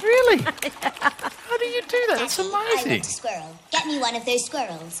 Really? How do you do that? That's amazing. I want a squirrel. Get me one of those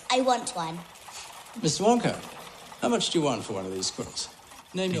squirrels. I want one. Mr. Wonka, how much do you want for one of these squirrels?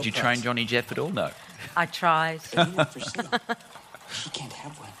 Name Did you price. train Johnny Jeff at all? No. I tried. She can't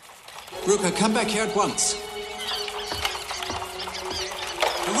have one. Ruka, come back here at once.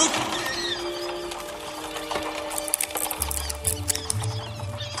 Ruka!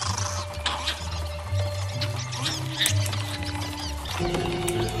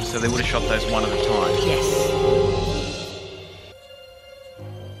 So they would have shot those one at a time? Yes.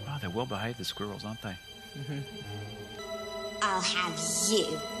 Oh, they're well behaved, the squirrels, aren't they? Mm-hmm. I'll have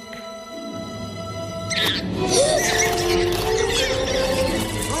you.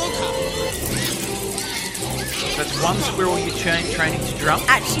 That's one squirrel you're training to drum?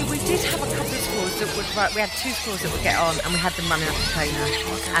 Actually, we did have a couple of squirrels that would... We had two squirrels that would get on, and we had them running up the trainer.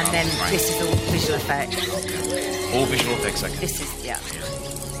 Okay, and then this is all visual effects. All visual effects, okay. This is, yeah.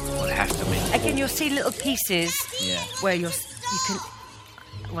 Well, it has to be. Again, you'll see little pieces where you can...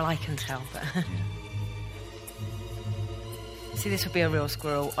 Well, I can tell, but... See, this would be a real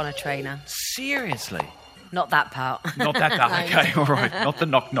squirrel on a trainer. Seriously? Not that part. Not that part, okay, all right. Not the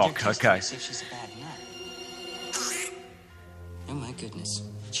knock-knock, okay. See if she's a bad nut. Oh, my goodness.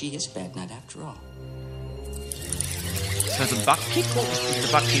 She is a bad nut after all. So the butt kick? The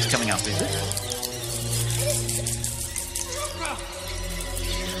butt kick's coming up, is it?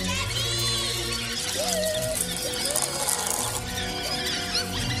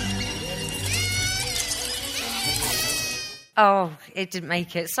 Oh, it didn't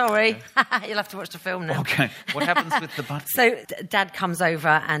make it. Sorry. You'll have to watch the film now. Okay. What happens with the butt? So Dad comes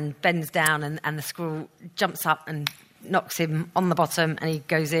over and bends down and the squirrel jumps up and knocks him on the bottom and he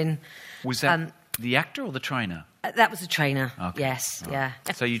goes in. Was that the actor or the trainer? That was the trainer. Okay. Yes, right.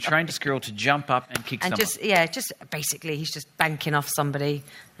 yeah. So you trained a squirrel to jump up and kick and someone? just basically he's just banking off somebody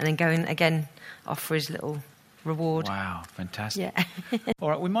and then going again off for his little reward. Wow, fantastic. Yeah. All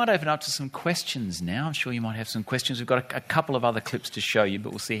right, we might open up to some questions now. I'm sure you might have some questions. We've got a couple of other clips to show you, but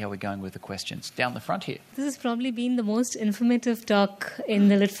we'll see how we're going with the questions. Down the front here. This has probably been the most informative talk in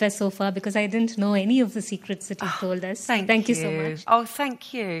the LitFest so far because I didn't know any of the secrets that you've told us. Thank you so much. Oh,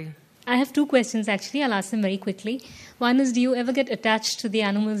 thank you. I have two questions, actually. I'll ask them very quickly. One is, do you ever get attached to the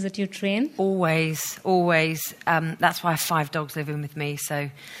animals that you train? Always, always. That's why I have 5 dogs living with me.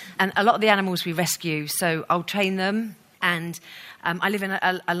 And a lot of the animals we rescue, so I'll train them. And I live in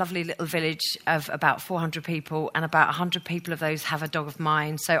a lovely little village of about 400 people, and about 100 people of those have a dog of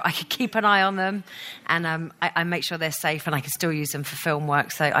mine. So I can keep an eye on them, and I make sure they're safe, and I can still use them for film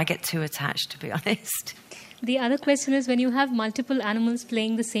work. So I get too attached, to be honest. The other question is, when you have multiple animals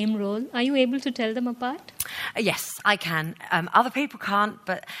playing the same role, are you able to tell them apart? Yes, I can. Other people can't,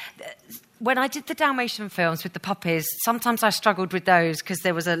 but when I did the Dalmatian films with the puppies, sometimes I struggled with those because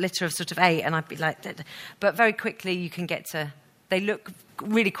there was a litter of sort of 8 and I'd be like... But very quickly you can get to... They look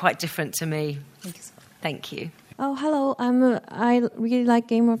really quite different to me. Thank you. Oh, hello. I really like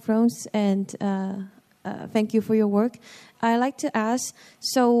Game of Thrones and thank you for your work. I like to ask,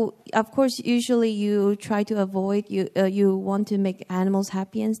 so of course usually you try to avoid, you want to make animals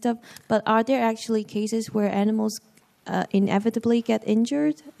happy and stuff, but are there actually cases where animals inevitably get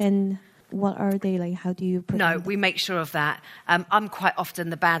injured? And what are they like? How do you? No, we make sure of that. I'm quite often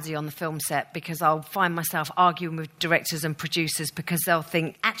the baddie on the film set because I'll find myself arguing with directors and producers because they'll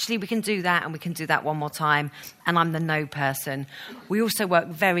think, actually, we can do that and we can do that one more time. And I'm the no person. We also work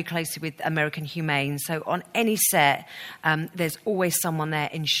very closely with American Humane. So on any set, there's always someone there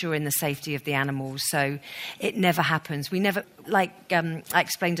ensuring the safety of the animals. So it never happens. We never, like I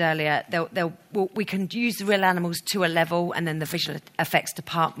explained earlier, we can use the real animals to a level, and then the visual effects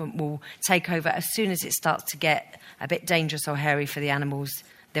department will take over. As soon as it starts to get a bit dangerous or hairy for the animals,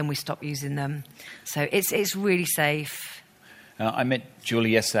 then we stop using them. So it's really safe. I met Julie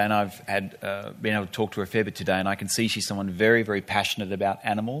yesterday, and I've been able to talk to her a fair bit today, and I can see she's someone very, very passionate about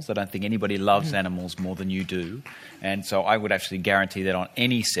animals. I don't think anybody loves animals more than you do. And so I would actually guarantee that on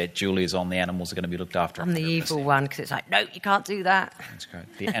any set, Julie is on, the animals are going to be looked after. I'm the evil one, because it's like, no, you can't do that. That's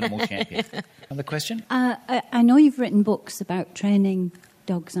great. The animal champion. Another question? I know you've written books about training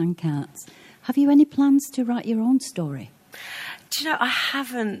dogs and cats. Have you any plans to write your own story? Do you know, I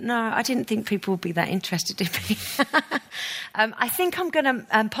haven't. No, I didn't think people would be that interested in me. I think I'm going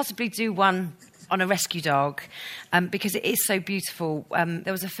to possibly do one on a rescue dog because it is so beautiful.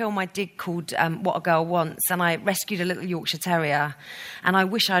 There was a film I did called What a Girl Wants, and I rescued a little Yorkshire Terrier, and I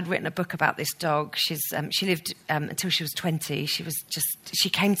wish I'd written a book about this dog. She lived until she was 20. She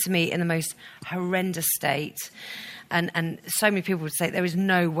came to me in the most horrendous state. And so many people would say there is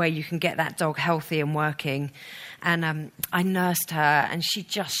no way you can get that dog healthy and working. And I nursed her, and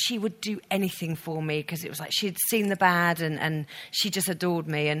she would do anything for me because it was like she had seen the bad, and she just adored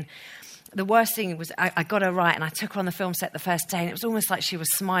me. And the worst thing was I got her right, and I took her on the film set the first day, and it was almost like she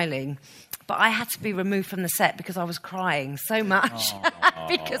was smiling. But I had to be removed from the set because I was crying so much.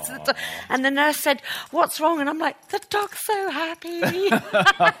 Because of the dog. And the nurse said, "What's wrong?" And I'm like, "The dog's so happy."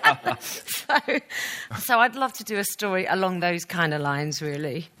 So I'd love to do a story along those kind of lines,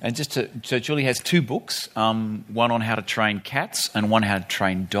 really. And so Julie has 2 books, one on how to train cats and one how to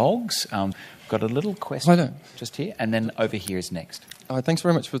train dogs. Got a little question just here, and then over here is next. Thanks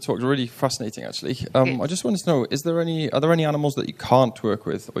very much for the talk. It's really fascinating, actually. I just wanted to know, are there any animals that you can't work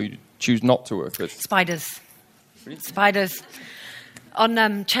with or you choose not to work with? Spiders. Really? Spiders.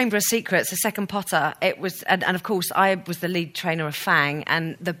 On Chamber of Secrets, the second Potter, it was, and of course I was the lead trainer of Fang,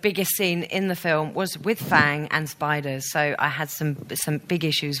 and the biggest scene in the film was with Fang and spiders, so I had some big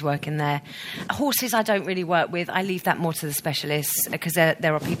issues working there. Horses I don't really work with. I leave that more to the specialists because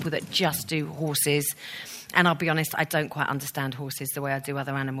there are people that just do horses. And I'll be honest, I don't quite understand horses the way I do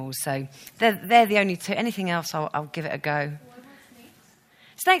other animals. So they're the only 2. Anything else, I'll give it a go.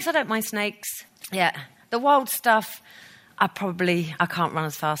 Snakes, I don't mind snakes. Yeah. The wild stuff, I can't run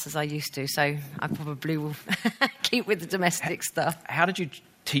as fast as I used to. So I probably will keep with the domestic stuff. How did you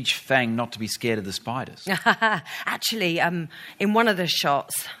teach Fang not to be scared of the spiders? Actually, in one of the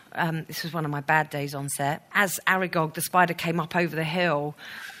shots, this was one of my bad days on set, as Aragog, the spider, came up over the hill,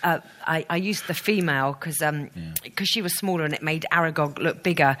 I used the female because she was smaller and it made Aragog look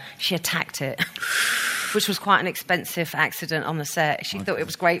bigger. She attacked it, which was quite an expensive accident on the set. She thought it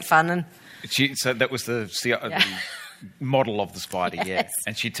was great fun. And so that was the model of the spider, yes. Yeah.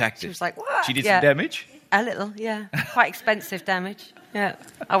 And she attacked it. She was like, what? She did some damage? A little, yeah. Quite expensive damage. Yeah.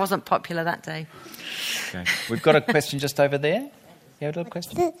 I wasn't popular that day. Okay. We've got a question just over there. You have a little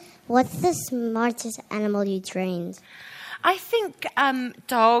question? What's the smartest animal you trained? I think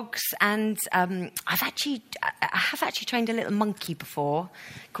dogs, and I have actually trained a little monkey before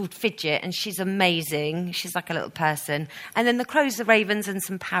called Fidget, and she's amazing. She's like a little person. And then the crows, the ravens, and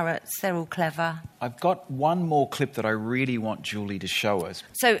some parrots. They're all clever. I've got one more clip that I really want Julie to show us.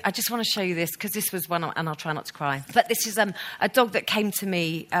 So I just want to show you this because this was one, and I'll try not to cry. But this is a dog that came to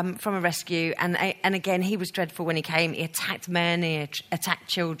me from a rescue, and again, he was dreadful when he came. He attacked men, he attacked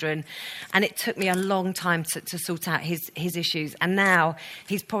children, and it took me a long time to sort out his issues. And now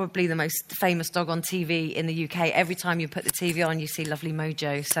he's probably the most famous dog on TV in the UK. Every time you put the TV on, you see Lovely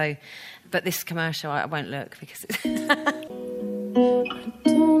Mojo. So, but this commercial, I won't look because it's... I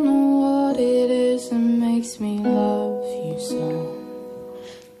don't know what it is that makes me love you so.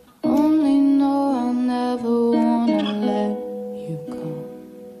 Only know I'll never wanna let you go.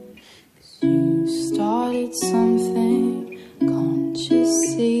 'Cause you started something, can't you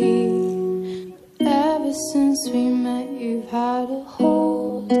see? Ever since we met, you've had a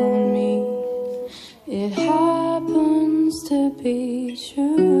hold on me. It happens to be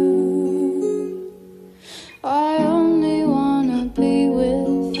true. I only wanna be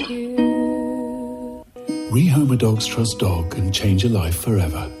with you. Rehome a Dog's Trust dog can change your life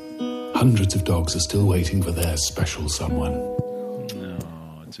forever. Hundreds of dogs are still waiting for their special someone. Oh,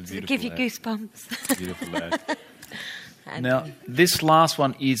 it's a beautiful Does it give you goosebumps? Beautiful ad. Now, this last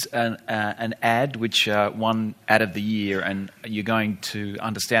one is an ad which won Ad of the Year, and you're going to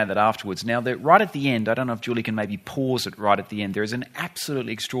understand that afterwards. Now, right at the end, I don't know if Julie can maybe pause it right at the end, there is an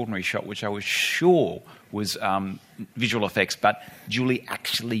absolutely extraordinary shot which I was sure was visual effects, but Julie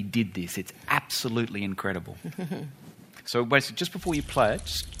actually did this. It's absolutely incredible. So basically, just before you play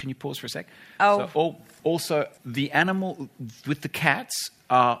it, can you pause for a sec? Oh. So, also, the animal with the cats,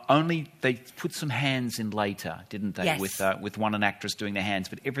 they put some hands in later, didn't they? Yes. With an actress doing the hands,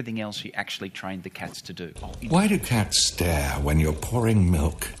 but everything else she actually trained the cats to do. Why do cats stare when you're pouring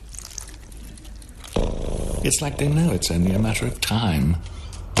milk? It's like they know it's only a matter of time.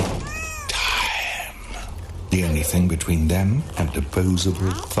 Time. The only thing between them and opposable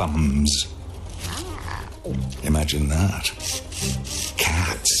thumbs. Imagine that.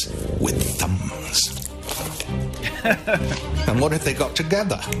 Cats with thumbs. And what if they got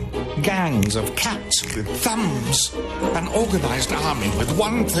together? Gangs of cats with thumbs. An organised army with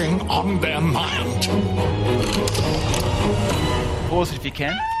one thing on their mind. Pause it if you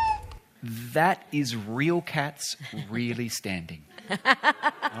can. That is real cats really standing.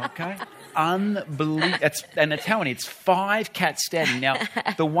 Okay? Unbelievable. And it's how many? It's 5 cats standing. Now,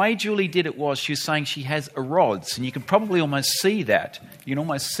 the way Julie did it was she was saying she has a rods, and you can probably almost see that. You can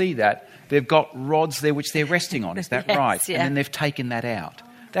almost see that. They've got rods there which they're resting on. Is that Yes, right? yeah. And then they've taken that out.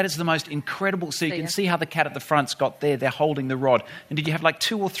 That is the most incredible. So you can see how the cat at the front's got there. They're holding the rod. And did you have like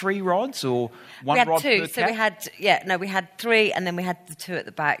 2 or 3 rods, or one rod per cat? We had 2. So we had 3, and then we had the 2 at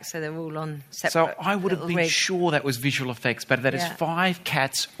the back. So they're all on separate. So I would have been rigs. sure that was visual effects, but that is Yeah. 5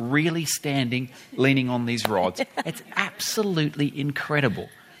 cats really standing, leaning on these rods. It's absolutely incredible.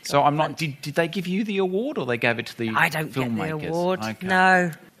 So I'm not. Did they give you the award, or they gave it to the I don't get filmmakers? the award. Okay.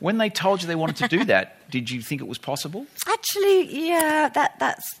 No. When they told you they wanted to do that, did you think it was possible? Actually, yeah,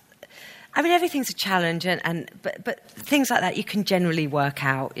 that's. I mean, everything's a challenge, but things like that you can generally work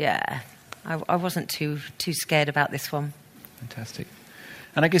out. Yeah, I wasn't too scared about this one. Fantastic.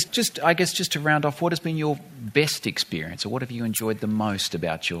 And I guess just to round off, what has been your best experience, or what have you enjoyed the most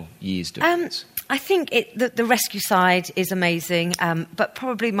about your years doing this? I think the rescue side is amazing, but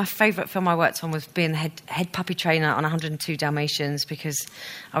probably my favourite film I worked on was being head puppy trainer on 102 Dalmatians, because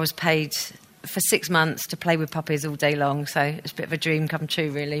I was paid for 6 months to play with puppies all day long, so it's a bit of a dream come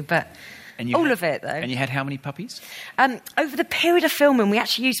true, really. But of it, though. And you had how many puppies? Over the period of filming, we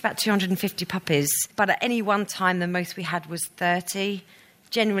actually used about 250 puppies, but at any one time, the most we had was 30.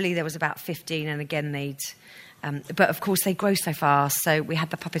 Generally, there was about 15, and again, but of course, they grow so fast. So we had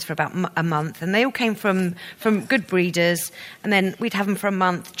the puppies for about a month, and they all came from good breeders. And then we'd have them for a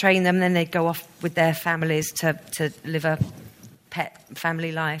month, train them, and then they'd go off with their families to live a pet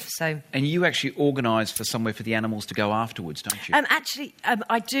family life. So. And you actually organise for somewhere for the animals to go afterwards, don't you? Actually,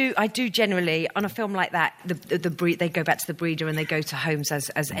 I do generally on a film like that. The breed, they go back to the breeder and they go to homes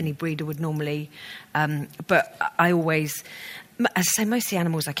as any breeder would normally. But I always, as I say, most of the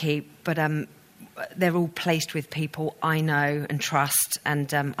animals I keep, but they're all placed with people I know and trust,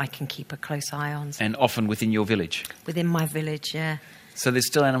 and I can keep a close eye on. And often within your village? Within my village, yeah. So there's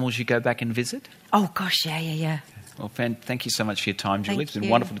still animals you go back and visit? Oh, gosh, yeah. Well, thank you so much for your time, Julie. It's been you.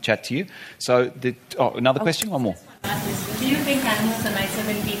 wonderful to chat to you. So, another question? One more. Do you think animals are nicer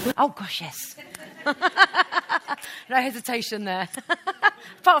than people? Oh, gosh, yes. No hesitation there.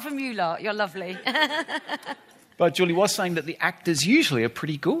 Apart from you lot, you're lovely. But Julie was saying that the actors usually are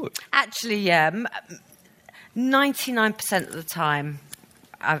pretty good. Actually, yeah. 99% of the time,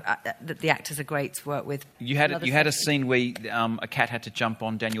 the actors are great to work with. You had a scene where a cat had to jump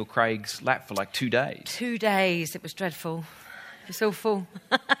on Daniel Craig's lap for like 2 days. 2 days. It was dreadful. It was awful.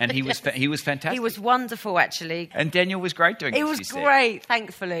 And he was fantastic. He was wonderful, actually. And Daniel was great doing it. He was great,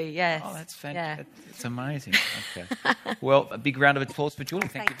 thankfully, yes. Oh, that's fantastic. Yeah. It's amazing. Okay. Well, a big round of applause for Julie.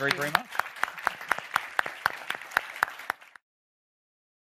 Thank you very, very much.